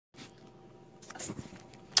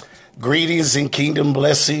Greetings and kingdom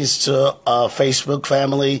blessings to Facebook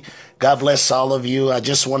family. God bless all of you. I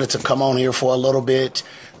just wanted to come on here for a little bit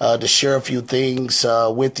to share a few things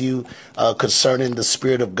with you concerning the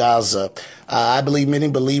Spirit of Gaza. I believe many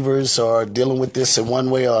believers are dealing with this in one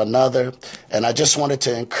way or another, and I just wanted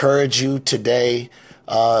to encourage you today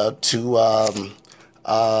to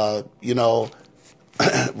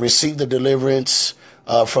receive the deliverance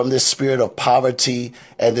from this spirit of poverty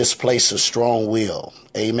and this place of strong will.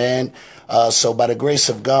 Amen. So by the grace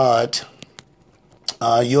of God,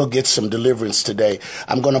 you'll get some deliverance today.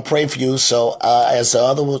 I'm going to pray for you. So as the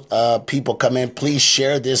other people come in, please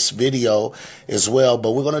share this video as well.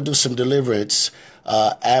 But we're going to do some deliverance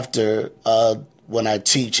after I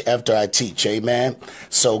teach. Amen.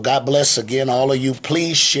 So God bless again, all of you.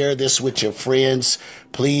 Please share this with your friends.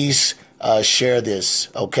 Please share this,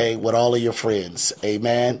 okay, with all of your friends.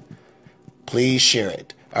 Amen. Please share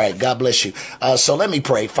it. All right. God bless you. So let me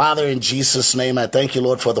pray. Father, in Jesus' name, I thank you,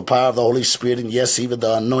 Lord, for the power of the Holy Spirit. And yes, even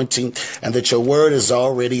the anointing, and that your word is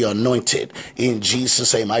already anointed. In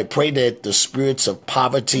Jesus' name, I pray that the spirits of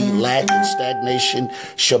poverty, lack, and stagnation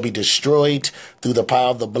shall be destroyed through the power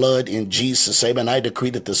of the blood in Jesus' name. And I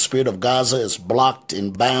decree that the Spirit of Gaza is blocked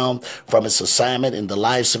and bound from its assignment in the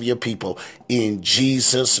lives of your people. In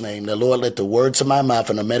Jesus' name, the Lord, let the words of my mouth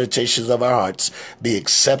and the meditations of our hearts be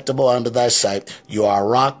acceptable unto thy sight. You are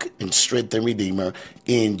rock and strength and redeemer.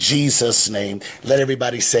 In Jesus' name, let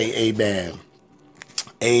everybody say amen.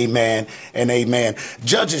 Amen and amen.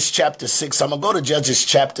 Judges chapter 6. I'm going to go to Judges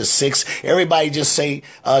chapter 6. Everybody just say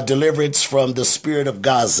deliverance from the Spirit of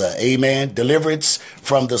Gaza. Amen. Deliverance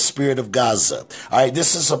from the Spirit of Gaza. All right.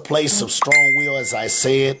 This is a place of strong will, as I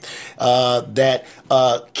said, that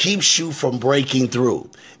keeps you from breaking through.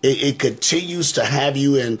 It continues to have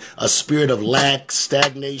you in a spirit of lack,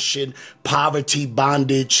 stagnation, poverty,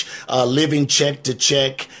 bondage, living check to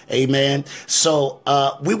check. Amen. So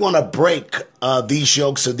we want to break these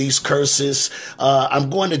yokes and these curses. I'm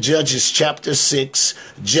going to Judges chapter 6.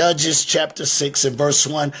 Judges chapter 6 and verse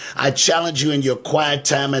 1. I challenge you in your quiet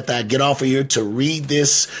time after I get off of here to read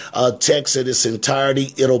this text in its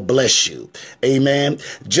entirety. It'll bless you. Amen.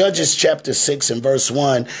 Judges chapter 6 and verse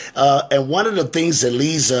 1. And one of the things that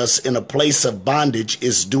leads us in a place of bondage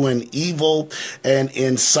is doing evil and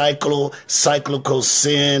in cyclical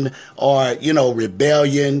sin, or,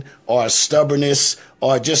 rebellion or stubbornness,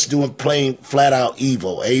 or just doing plain flat out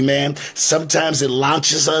evil. Amen. Sometimes it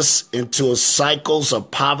launches us into cycles of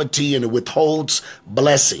poverty and it withholds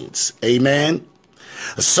blessings. Amen.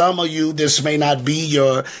 Some of you, this may not be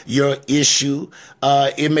your issue.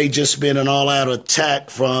 It may just been an all-out attack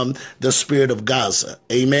from the Spirit of Gaza.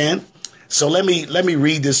 Amen. So let me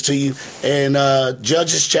read this to you in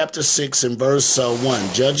Judges chapter 6 and verse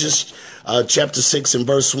 1. Judges chapter 6 and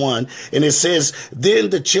verse 1. And it says, then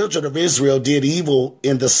the children of Israel did evil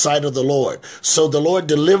in the sight of the Lord. So the Lord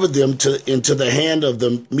delivered them into the hand of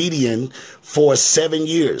the Median for 7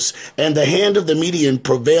 years. And the hand of the Median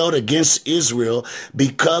prevailed against Israel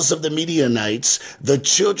because of the Midianites. The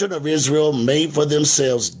children of Israel made for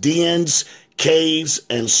themselves dens, caves,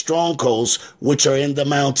 and strongholds, which are in the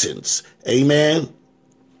mountains. Amen.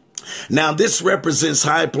 Now, this represents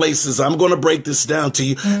high places. I'm going to break this down to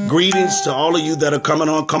you. Greetings to all of you that are coming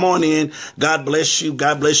on. Come on in. God bless you.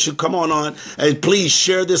 God bless you. Come on. And please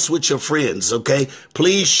share this with your friends, okay?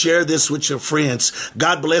 Please share this with your friends.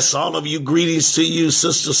 God bless all of you. Greetings to you,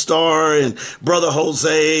 Sister Star and Brother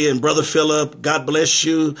Jose and Brother Philip. God bless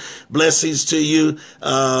you. Blessings to you.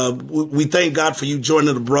 We thank God for you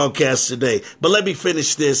joining the broadcast today. But let me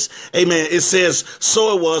finish this. Amen. It says,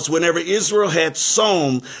 so it was whenever Israel had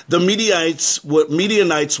sown, the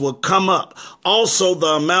Midianites would come up. Also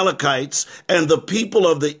the Amalekites and the people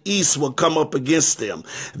of the east will come up against them.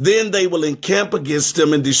 Then they will encamp against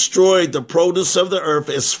them and destroy the produce of the earth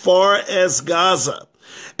as far as Gaza,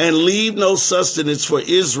 and leave no sustenance for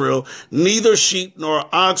Israel, neither sheep nor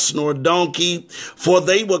ox nor donkey, for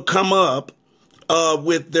they will come up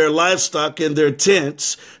with their livestock in their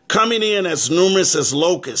tents, coming in as numerous as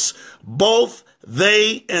locusts. Both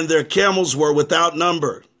they and their camels were without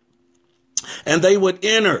number. And they would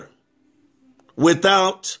enter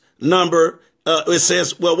without number. It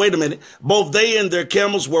says, well, wait a minute. Both they and their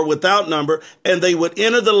camels were without number, and they would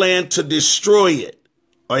enter the land to destroy it.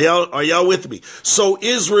 Are y'all with me? So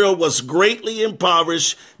Israel was greatly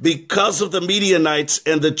impoverished because of the Midianites,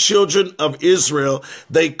 and the children of Israel,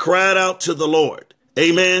 they cried out to the Lord.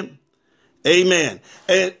 Amen. Amen.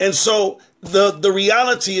 And so the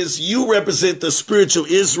reality is you represent the spiritual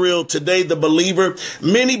Israel today, the believer.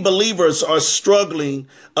 Many believers are struggling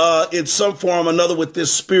in some form or another with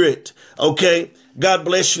this spirit. Okay. God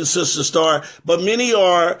bless you, Sister Star. But many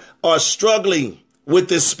are struggling with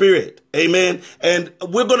this spirit. Amen. And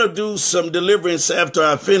we're going to do some deliverance after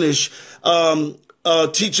I finish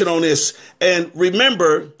teaching on this. And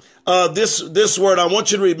remember, this word, I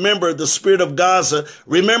want you to remember the Spirit of Gaza.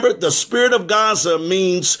 Remember, the Spirit of Gaza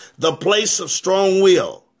means the place of strong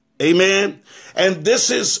will. Amen. And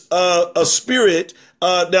this is a spirit.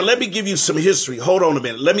 Now, let me give you some history. Hold on a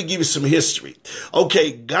minute. Let me give you some history.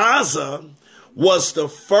 Okay, Gaza was the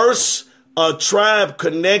first tribe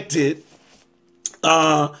connected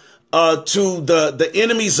to the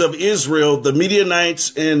enemies of Israel, the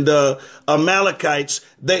Midianites and the Amalekites.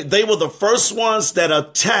 They were the first ones that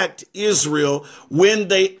attacked Israel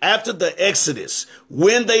after the Exodus,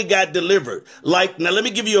 when they got delivered. Now let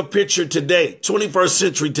me give you a picture today, 21st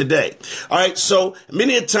century today. All right. So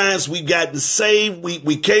many a times we've gotten saved.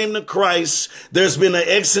 We came to Christ. There's been an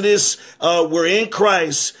Exodus. We're in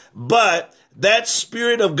Christ, but that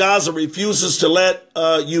spirit of Gaza refuses to let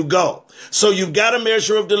you go. So you've got a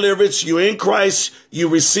measure of deliverance. You're in Christ. You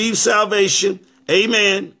receive salvation.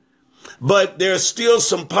 Amen. But there's still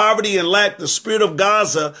some poverty and lack. The spirit of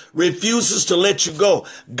Gaza refuses to let you go.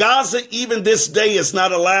 Gaza, even this day, is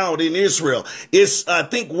not allowed in Israel. It's, I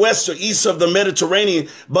think, west or east of the Mediterranean.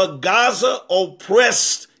 But Gaza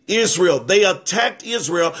oppressed Israel. They attacked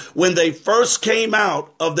Israel when they first came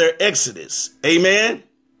out of their exodus. Amen.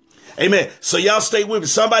 Amen. So y'all stay with me.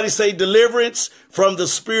 Somebody say deliverance from the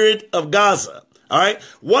spirit of Gaza. All right.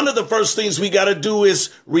 One of the first things we got to do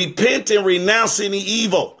is repent and renounce any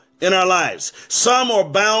evil in our lives. Some are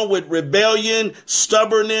bound with rebellion,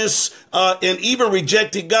 stubbornness, and even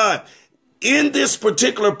rejecting God. In this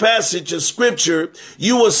particular passage of scripture,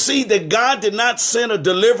 you will see that God did not send a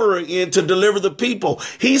deliverer in to deliver the people.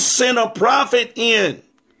 He sent a prophet in.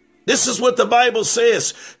 This is what the Bible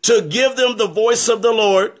says, to give them the voice of the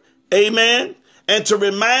Lord. Amen. And to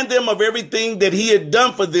remind them of everything that he had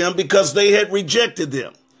done for them because they had rejected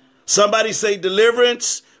them. Somebody say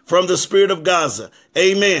deliverance from the spirit of Gaza.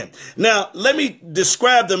 Amen. Now, let me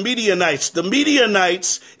describe the Midianites. The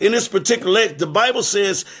Midianites, in this particular, the Bible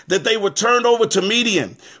says that they were turned over to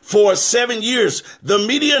Midian for 7 years. The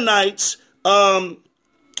Midianites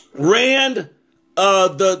ran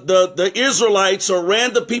the Israelites, or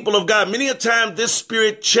ran the people of God. Many a time this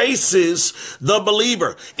spirit chases the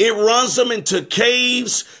believer. It runs them into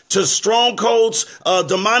caves, to strongholds,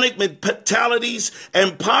 demonic mentalities,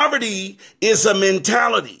 and poverty is a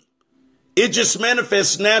mentality. It just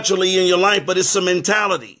manifests naturally in your life, but it's a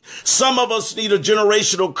mentality. Some of us need a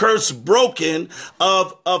generational curse broken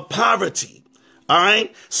of poverty. All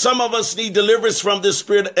right. Some of us need deliverance from this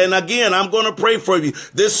spirit. And again, I'm going to pray for you.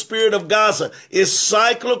 This spirit of Gaza is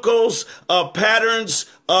cyclicals, patterns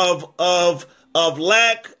of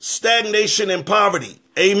lack, stagnation, and poverty.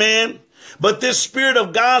 Amen. But this spirit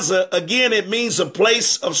of Gaza, again, it means a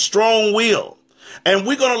place of strong will. And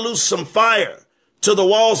we're going to lose some fire to the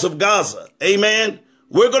walls of Gaza. Amen.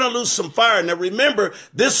 We're going to lose some fire. Now, remember,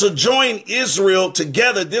 this will join Israel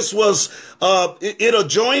together. This was, it'll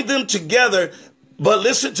join them together. But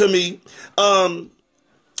listen to me, the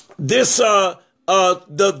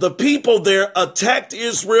people there attacked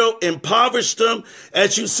Israel, impoverished them.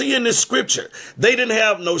 As you see in this scripture, they didn't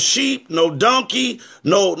have no sheep, no donkey,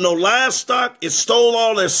 no livestock. It stole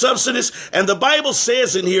all their substance. And the Bible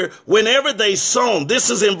says in here, whenever they sown,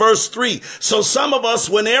 this is in verse 3. So some of us,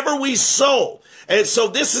 whenever we sow, and so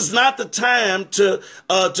this is not the time to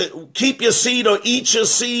keep your seed or eat your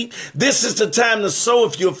seed. This is the time to sow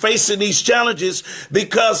if you're facing these challenges,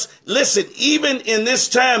 because listen, even in this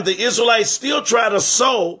time, the Israelites still try to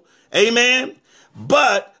sow. Amen.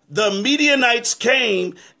 But the Midianites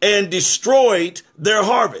came and destroyed their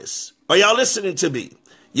harvest. Are y'all listening to me?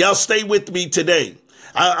 Y'all stay with me today.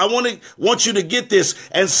 I want you to get this.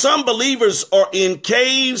 And some believers are in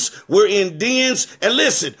caves. We're in dens. And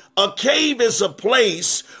listen, a cave is a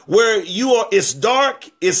place where it's dark,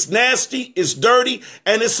 it's nasty, it's dirty,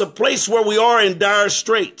 and it's a place where we are in dire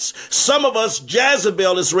straits. Some of us,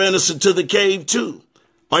 Jezebel has ran us into the cave too.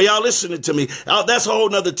 Are y'all listening to me? That's a whole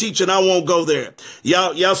nother teaching. I won't go there.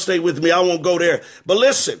 Y'all stay with me. I won't go there. But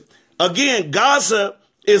listen, again, Gaza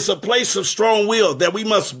is a place of strong will that we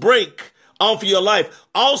must break off of your life.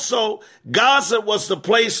 Also, Gaza was the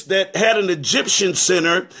place that had an Egyptian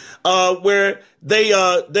center where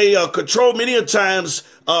they controlled many a times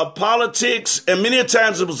politics, and many a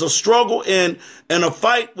times it was a struggle and a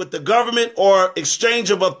fight with the government or exchange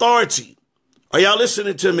of authority. Are y'all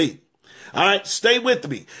listening to me? All right, stay with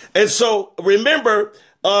me. And so remember,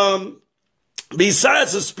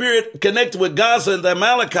 Besides the spirit connected with Gaza and the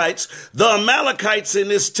Amalekites in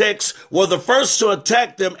this text were the first to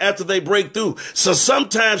attack them after they break through. So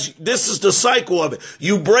sometimes this is the cycle of it.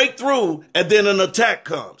 You break through and then an attack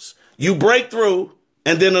comes. You break through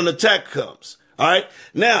and then an attack comes. All right.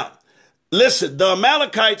 Now, listen, the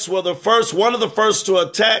Amalekites were one of the first to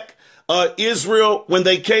attack Israel when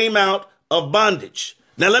they came out of bondage.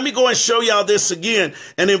 Now, let me go and show y'all this again.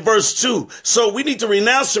 And in verse 2, so we need to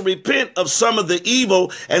renounce and repent of some of the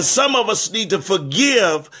evil. And some of us need to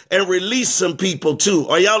forgive and release some people too.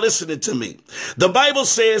 Are y'all listening to me? The Bible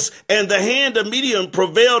says, and the hand of Midian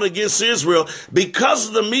prevailed against Israel because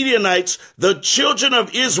of the Midianites, the children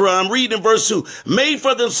of Israel, I'm reading in verse 2, made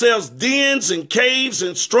for themselves dens and caves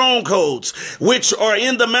and strongholds, which are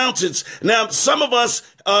in the mountains. Now, some of us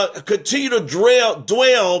continue to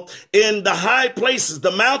dwell in the high places.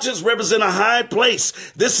 The mountains represent a high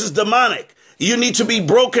place. This is demonic. You need to be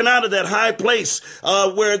broken out of that high place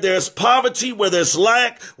where there's poverty, where there's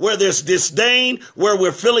lack, where there's disdain, where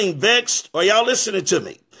we're feeling vexed. Are y'all listening to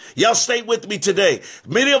me? Y'all stay with me today.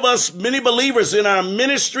 Many of us, many believers in our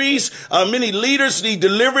ministries, many leaders need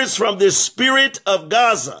deliverance from this spirit of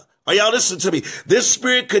Gaza. Are y'all listening to me? This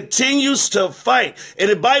spirit continues to fight.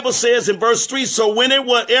 And the Bible says in verse 3, so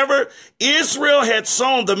whatever Israel had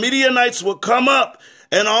sown, the Midianites would come up,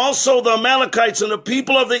 and also the Amalekites and the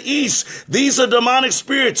people of the east. These are demonic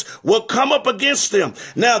spirits will come up against them.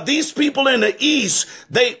 Now, these people in the east,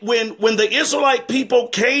 when the Israelite people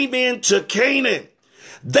came into Canaan,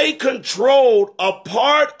 they controlled a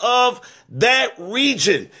part of that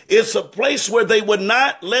region. It's a place where they would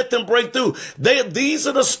not let them break through. These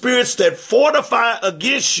are the spirits that fortify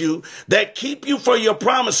against you, that keep you for your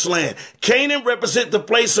promised land. Canaan represents the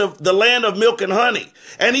place of the land of milk and honey.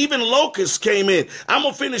 And even locusts came in. I'm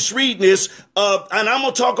going to finish reading this, and I'm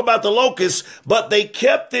going to talk about the locusts, but they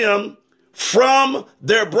kept them from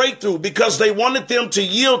their breakthrough because they wanted them to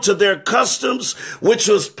yield to their customs, which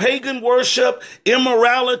was pagan worship,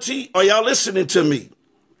 immorality. Are y'all listening to me?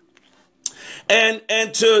 And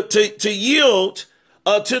to yield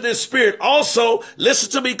to this spirit. Also, listen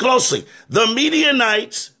to me closely. The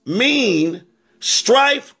Midianites mean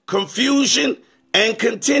strife, confusion, and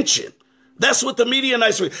contention. That's what the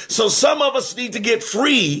Midianites mean. So some of us need to get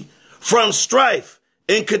free from strife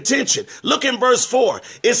in contention. Look in verse 4.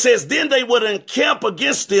 It says, then they would encamp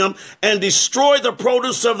against them and destroy the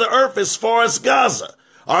produce of the earth as far as Gaza.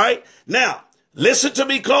 All right. Now, listen to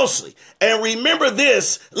me closely. And remember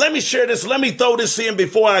this. Let me share this. Let me throw this in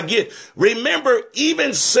before I remember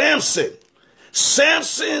even Samson's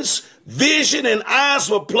vision and eyes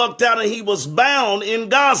were plucked out and he was bound in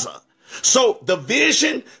Gaza. So the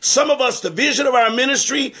vision, some of us, the vision of our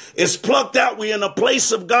ministry is plucked out. We're in a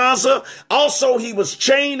place of Gaza. Also, he was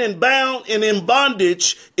chained and bound and in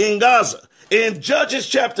bondage in Gaza. In Judges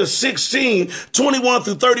chapter 16, 21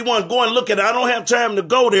 through 31, go and look at it. I don't have time to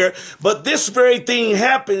go there, but this very thing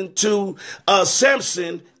happened to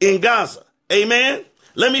Samson in Gaza. Amen.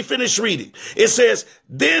 Let me finish reading. It says,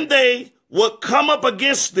 then they would come up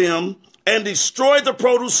against them and destroy the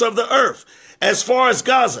produce of the earth as far as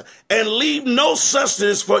Gaza, and leave no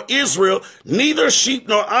sustenance for Israel, neither sheep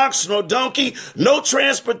nor ox nor donkey, no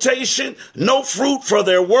transportation, no fruit for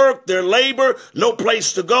their work, their labor, no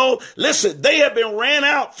place to go. Listen, they have been ran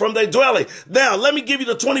out from their dwelling. Now, let me give you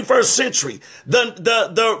the 21st century.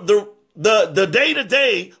 The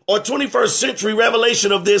day-to-day or 21st century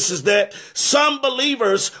revelation of this is that some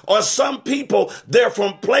believers or some people, they're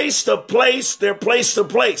from place to place, they're place to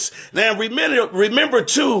place. Now, remember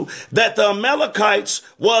too, that the Amalekites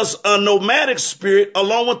was a nomadic spirit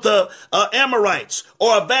along with the Amorites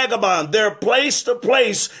or a vagabond. They're place to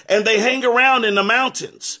place and they hang around in the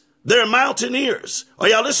mountains. They're mountaineers. Are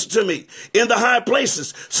y'all listening to me? In the high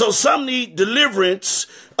places. So some need deliverance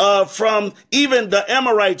from even the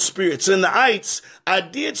Amorite spirits and the ites. I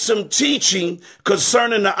did some teaching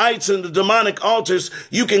concerning the ites and the demonic altars.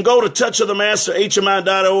 You can go to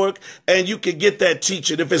touchofthemaster.hmi.org and you can get that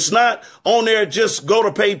teaching. If it's not on there, just go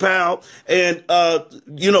to PayPal and,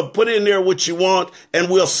 put in there what you want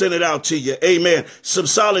and we'll send it out to you. Amen. Some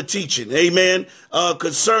solid teaching. Amen.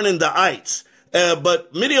 Concerning the ites.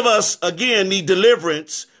 But many of us, again, need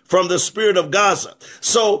deliverance from the spirit of Gaza.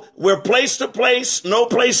 So we're place to place, no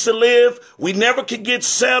place to live. We never can get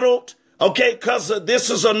settled. Okay, because this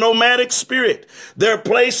is a nomadic spirit. They're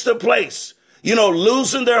place to place.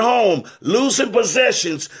 Losing their home, losing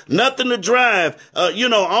possessions, nothing to drive,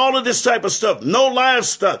 all of this type of stuff. No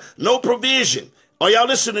livestock, no provision. Are y'all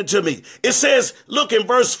listening to me? It says, look in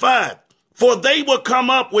verse 5. For they will come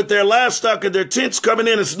up with their livestock and their tents coming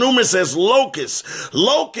in as numerous as locusts.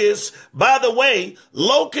 Locusts, by the way,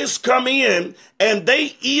 locusts come in and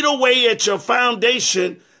they eat away at your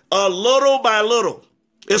foundation little by little.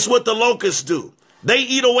 It's what the locusts do. They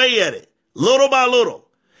eat away at it little by little.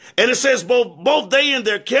 And it says both they and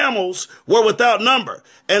their camels were without number,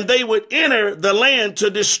 and they would enter the land to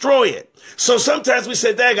destroy it. So sometimes we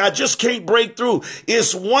say, dang, I just can't break through.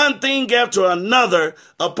 It's one thing after another,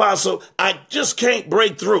 Apostle. I just can't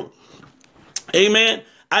break through. Amen.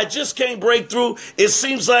 I just can't break through. It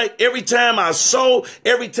seems like every time I sow,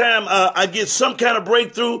 every time I get some kind of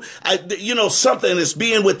breakthrough, something is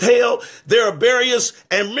being withheld. There are barriers.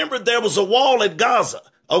 And remember, there was a wall at Gaza.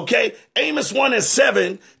 Okay. Amos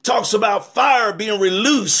 1:7 talks about fire being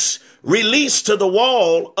released to the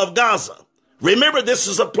wall of Gaza. Remember, this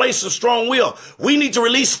is a place of strong will. We need to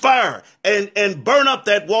release fire and burn up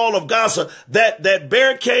that wall of Gaza, that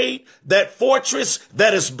barricade, that fortress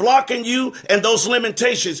that is blocking you, and those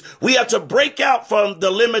limitations. We have to break out from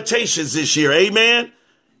the limitations this year. Amen.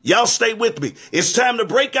 Y'all stay with me. It's time to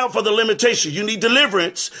break out for the limitations. You need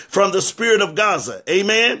deliverance from the spirit of Gaza.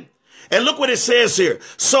 Amen. And look what it says here.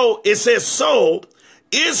 So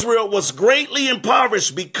Israel was greatly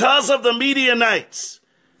impoverished because of the Midianites.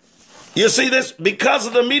 You see this? Because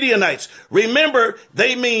of the Midianites. Remember,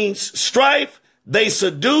 they mean strife. They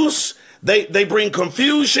seduce. They bring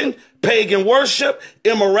confusion, pagan worship,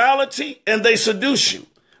 immorality, and they seduce you.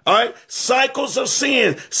 All right. Cycles of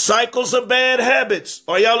sin, cycles of bad habits.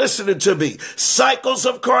 Are y'all listening to me? Cycles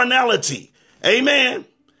of carnality. Amen.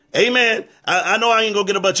 Amen. I know I ain't gonna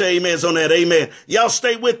get a bunch of amens on that. Amen. Y'all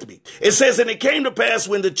stay with me. It says, and it came to pass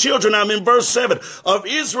when the children, I'm in verse 7, of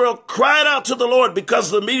Israel cried out to the Lord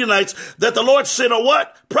because of the Midianites, that the Lord sent a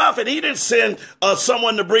what? Prophet. He didn't send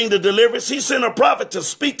someone to bring the deliverance. He sent a prophet to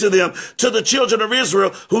speak to them, to the children of Israel,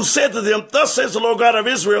 who said to them, thus says the Lord God of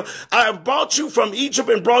Israel, I have brought you from Egypt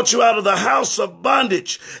and brought you out of the house of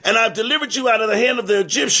bondage, and I've delivered you out of the hand of the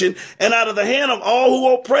Egyptian and out of the hand of all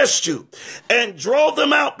who oppressed you, and drove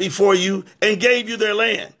them out before you and gave you their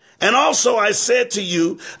land. And also I said to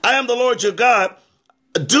you, I am the Lord your God.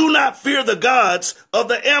 Do not fear the gods of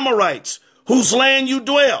the Amorites, whose land you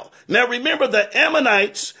dwell. Now remember, the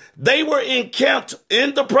Ammonites, they were encamped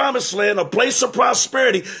in the promised land, a place of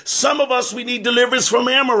prosperity. Some of us, we need deliverance from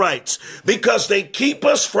Amorites because they keep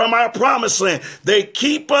us from our promised land. They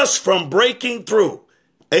keep us from breaking through.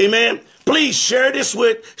 Amen. Please share this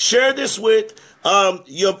with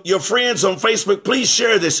your friends on Facebook. Please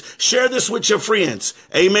share this. Share this with your friends.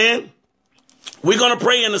 Amen. We're going to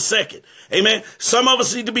pray in a second. Amen. Some of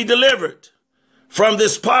us need to be delivered from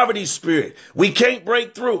this poverty spirit. We can't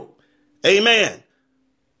break through. Amen.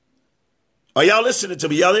 Are y'all listening to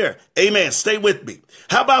me? Y'all there? Amen. Stay with me.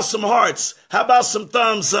 How about some hearts? How about some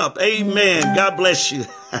thumbs up? Amen. God bless you.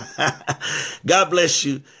 God bless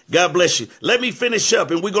you. God bless you. Let me finish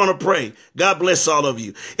up and we're going to pray. God bless all of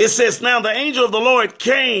you. It says, now the angel of the Lord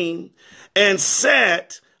came and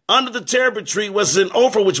sat under the terebinth tree, was an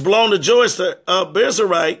Ophir, which belonged to Joash the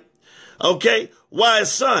Bezerite. Okay. Why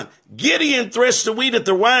his son Gideon threshed the wheat at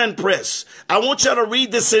the wine press. I want y'all to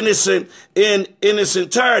read this in its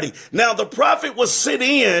entirety. Now the prophet was sent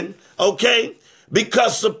in, okay,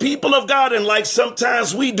 because the people of God, and like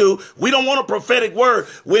sometimes we do, we don't want a prophetic word.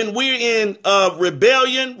 When we're in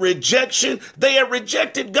rebellion, rejection, they have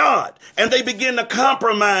rejected God and they begin to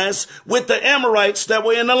compromise with the Amorites that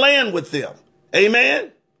were in the land with them.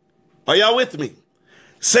 Amen. Are y'all with me?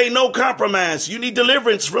 Say no compromise. You need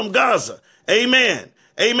deliverance from Gaza. Amen.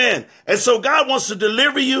 Amen. And so God wants to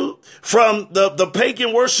deliver you from the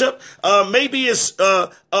pagan worship. Maybe it's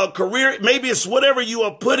a career. Maybe it's whatever you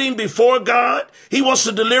are putting before God. He wants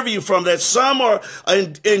to deliver you from that. Some are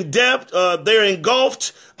in depth. They're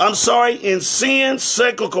engulfed. In sin,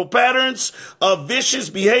 cyclical patterns of vicious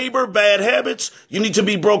behavior, bad habits. You need to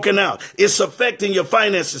be broken out. It's affecting your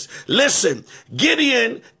finances. Listen,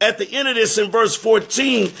 Gideon, at the end of this in verse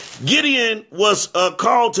 14, Gideon was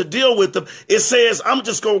called to deal with them. It says, I'm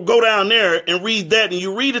just going to go down there and read that. And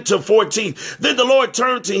you read it to 14. Then the Lord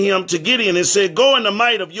turned to him, to Gideon, and said, go in the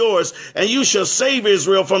might of yours, and you shall save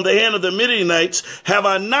Israel from the hand of the Midianites. Have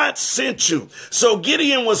I not sent you? So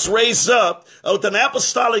Gideon was raised up with an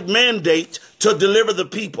apostolic mandate to deliver the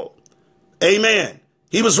people. Amen.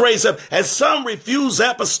 He was raised up. And some refuse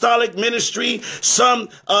apostolic ministry. Some,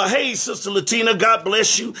 hey, Sister Latina, God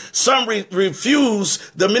bless you. Some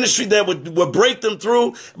refuse the ministry that would break them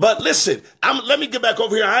through. But listen, let me get back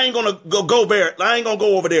over here. I ain't going to go there. I ain't going to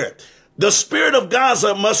go over there. The spirit of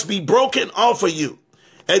Gaza must be broken off of you.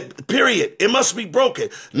 Period. It must be broken.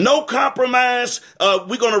 No compromise.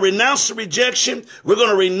 We're going to renounce the rejection. We're going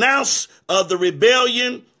to renounce the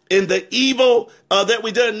rebellion and the evil that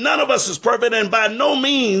we did. None of us is perfect. And by no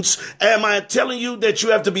means am I telling you that you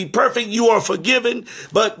have to be perfect. You are forgiven.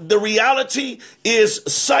 But the reality is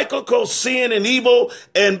cyclical sin and evil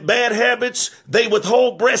and bad habits, they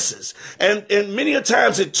withhold blessings. And many a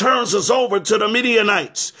times it turns us over to the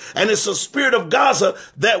Midianites. And it's the spirit of Gaza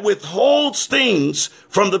that withholds things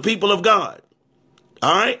from the people of God.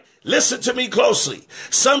 All right. Listen to me closely.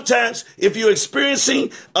 Sometimes if you're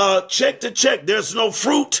experiencing check to check, there's no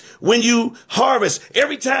fruit when you harvest.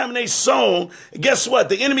 Every time they sown, guess what?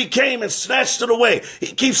 The enemy came and snatched it away. He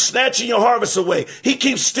keeps snatching your harvest away. He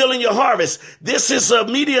keeps stealing your harvest. This is a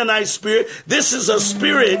Midianite spirit. This is a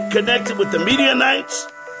spirit connected with the Midianites.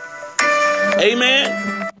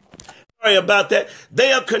 Amen. Sorry about that.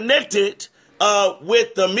 They are connected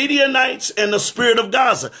with the Midianites and the spirit of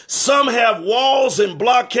Gaza. Some have walls and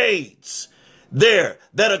blockades there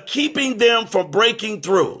that are keeping them from breaking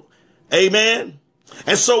through. Amen.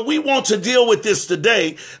 And so we want to deal with this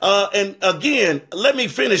today. And again, let me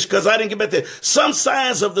finish because I didn't get back there. Some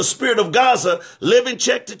signs of the spirit of Gaza: living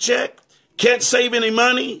check to check, can't save any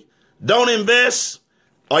money, don't invest.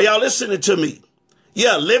 Are y'all listening to me?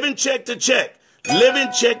 Yeah, living check to check, living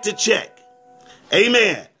check to check.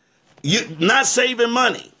 Amen. You not saving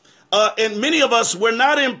money. And many of us, we're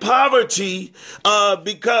not in poverty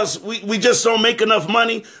because we just don't make enough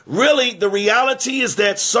money. Really, the reality is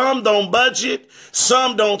that some don't budget,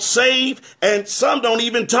 some don't save, and some don't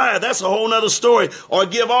even tithe. That's a whole nother story. Or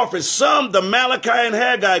give offerings. Some, the Malachi and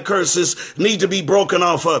Haggai curses need to be broken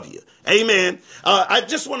off of you. Amen. I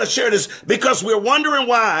just want to share this because we're wondering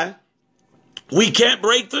why we can't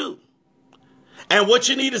break through. And what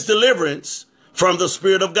you need is deliverance from the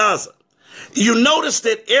spirit of Gaza. You notice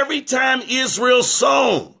that every time Israel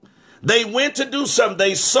sown, they went to do something.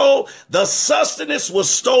 They sowed, the sustenance was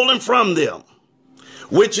stolen from them,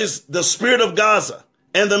 which is the spirit of Gaza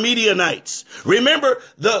and the Midianites. Remember,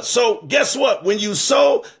 so guess what? When you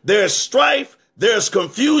sow, there's strife, there's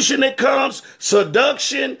confusion that comes,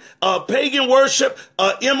 seduction, pagan worship,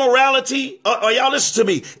 immorality. Y'all listen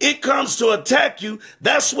to me. It comes to attack you.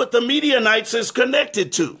 That's what the Midianites is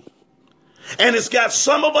connected to. And it's got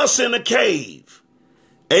some of us in a cave.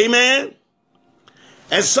 Amen.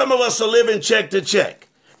 And some of us are living check to check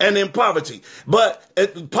and in poverty. But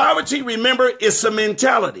poverty, remember, it's a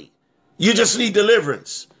mentality. You just need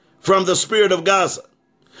deliverance from the spirit of Gaza.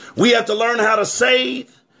 We have to learn how to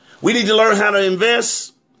save. We need to learn how to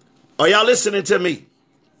invest. Are y'all listening to me?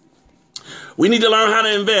 We need to learn how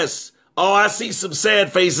to invest. Oh, I see some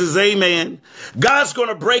sad faces. Amen. God's going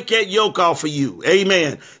to break that yoke off of you.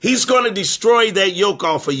 Amen. He's going to destroy that yoke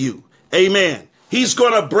off of you. Amen. He's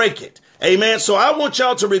going to break it. Amen. So I want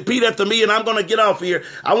y'all to repeat after me, and I'm going to get off here.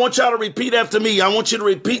 I want y'all to repeat after me. I want you to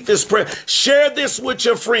repeat this prayer. Share this with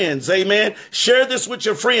your friends. Amen. Share this with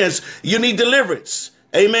your friends. You need deliverance.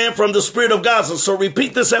 Amen. From the spirit of Gaza. So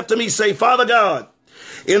repeat this after me. Say, Father God,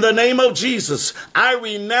 in the name of Jesus, I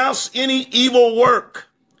renounce any evil work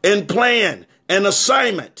and plan and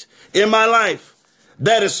assignment in my life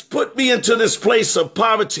that has put me into this place of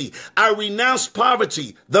poverty. I renounce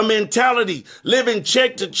poverty, the mentality, living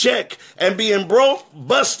check to check and being broke,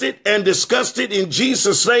 busted, and disgusted in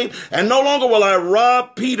Jesus' name. And no longer will I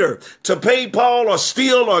rob Peter to pay Paul or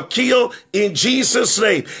steal or kill in Jesus'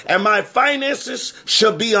 name. And my finances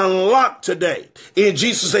shall be unlocked today in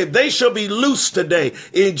Jesus' name. They shall be loose today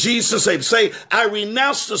in Jesus' name. Say, I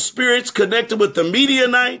renounce the spirits connected with the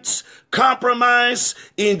Midianites, compromise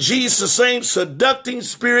in Jesus' name, seducting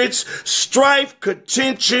spirits, strife,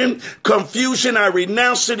 contention, confusion. I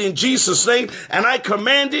renounce it in Jesus' name, and I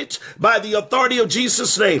command it by the authority of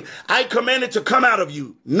Jesus' name. I command it to come out of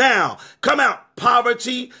you now. Come out.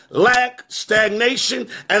 Poverty, lack, stagnation,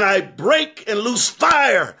 and I break and loose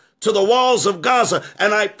fire to the walls of Gaza,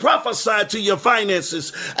 and I prophesy to your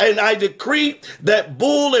finances, and I decree that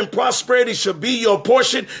bull and prosperity shall be your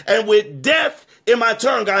portion, and with death in my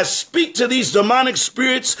tongue, I speak to these demonic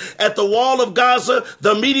spirits at the wall of Gaza,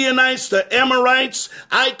 the Midianites, the Amorites.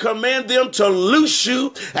 I command them to loose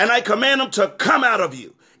you, and I command them to come out of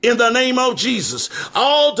you in the name of Jesus.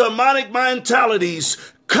 All demonic mentalities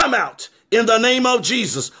come out in the name of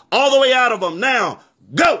Jesus, all the way out of them. Now,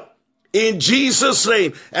 go in Jesus'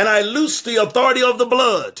 name. And I loose the authority of the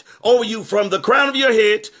blood over you from the crown of your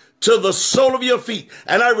head to the sole of your feet.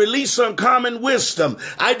 And I release uncommon wisdom.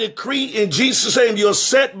 I decree in Jesus' name, you'll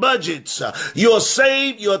set budgets, you'll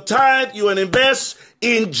save, you'll tithe, you'll invest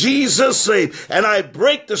in Jesus' name. And I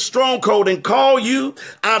break the stronghold and call you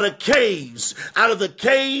out of caves, out of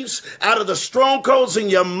the strongholds in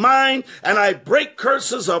your mind. And I break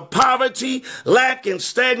curses of poverty, lack, and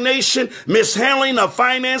stagnation, mishandling of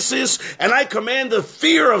finances. And I command the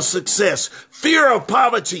fear of success, fear of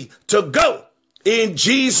poverty to go in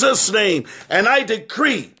Jesus' name. And I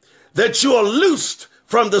decree that you are loosed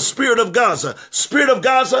from the spirit of Gaza. Spirit of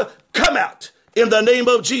Gaza, come out in the name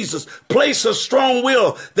of Jesus. Place a strong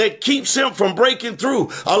will that keeps him from breaking through.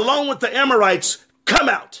 Along with the Amorites, come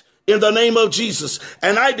out in the name of Jesus.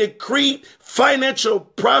 And I decree financial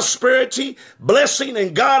prosperity, blessing.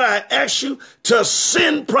 And God, I ask you to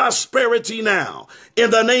send prosperity now in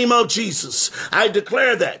the name of Jesus. I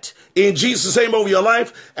declare that in Jesus' name over your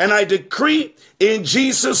life. And I decree in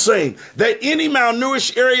Jesus' name that any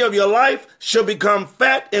malnourished area of your life shall become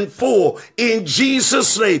fat and full in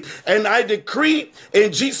Jesus' name. And I decree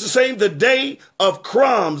in Jesus' name the day of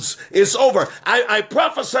crumbs is over. I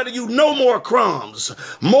prophesy to you, no more crumbs,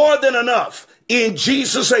 more than enough in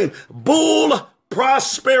Jesus' name. Bull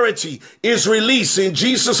prosperity is released in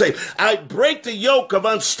Jesus' name. I break the yoke of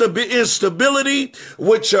instability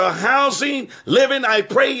with your housing, living. I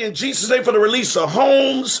pray in Jesus' name for the release of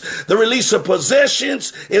homes, the release of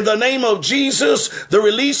possessions in the name of Jesus, the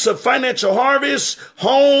release of financial harvest,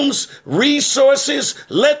 homes, resources.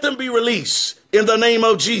 Let them be released in the name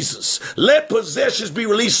of Jesus. Let possessions be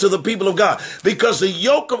released to the people of God, because the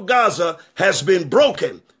yoke of Gaza has been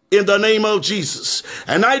broken in the name of Jesus.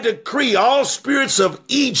 And I decree all spirits of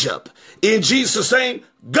Egypt in Jesus' name,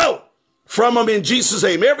 go from them in Jesus'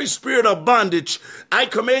 name. Every spirit of bondage, I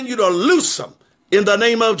command you to loose them in the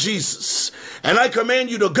name of Jesus. And I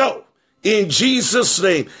command you to go in Jesus'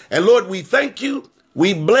 name. And Lord, we thank you.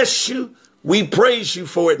 We bless you. We praise you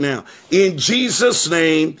for it now. In Jesus'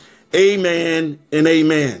 name, amen and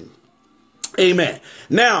amen. Amen.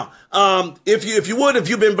 Now, if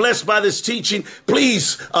you've been blessed by this teaching,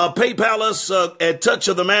 please PayPal us at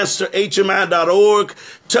touchofthemasterhmi.org,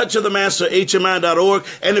 touchofthemasterhmi.org.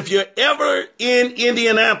 And if you're ever in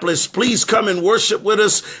Indianapolis, please come and worship with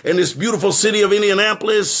us in this beautiful city of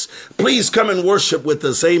Indianapolis. Please come and worship with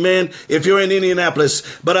us. Amen. If you're in Indianapolis.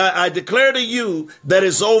 But I declare to you that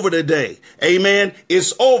it's over today. Amen.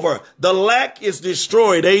 It's over. The lack is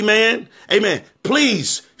destroyed. Amen. Amen.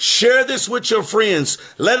 Please share this with your friends.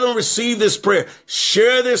 Let them receive this prayer.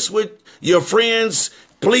 Share this with your friends.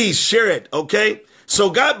 Please share it. Okay. So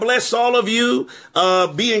God bless all of you.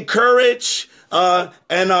 Be encouraged.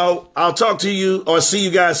 And I'll talk to you or see you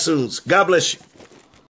guys soon. God bless you.